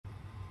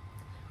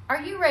Are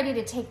you ready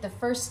to take the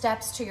first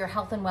steps to your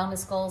health and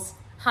wellness goals?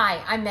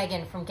 Hi, I'm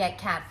Megan from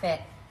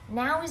GetCatFit.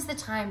 Now is the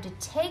time to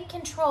take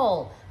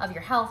control of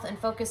your health and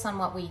focus on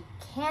what we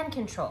can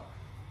control.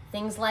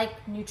 Things like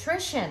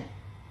nutrition,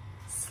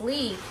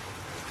 sleep,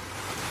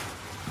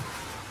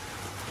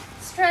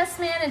 stress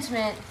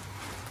management,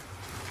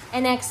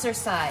 and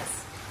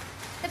exercise.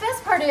 The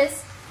best part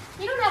is,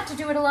 you don't have to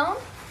do it alone.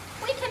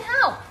 We can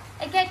help.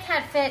 At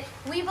GetCatFit,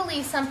 we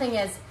believe something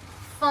as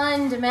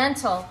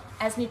fundamental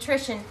as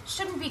nutrition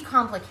shouldn't be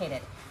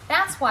complicated.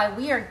 That's why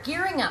we are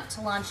gearing up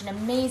to launch an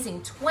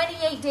amazing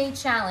 28-day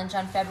challenge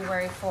on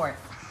February 4th.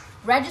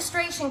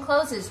 Registration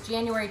closes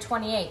January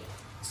 28th,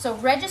 so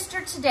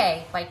register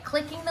today by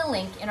clicking the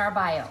link in our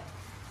bio.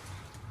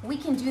 We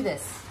can do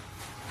this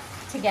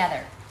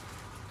together.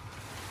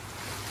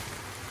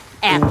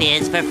 F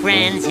is for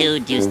friends who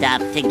do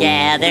stuff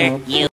together. You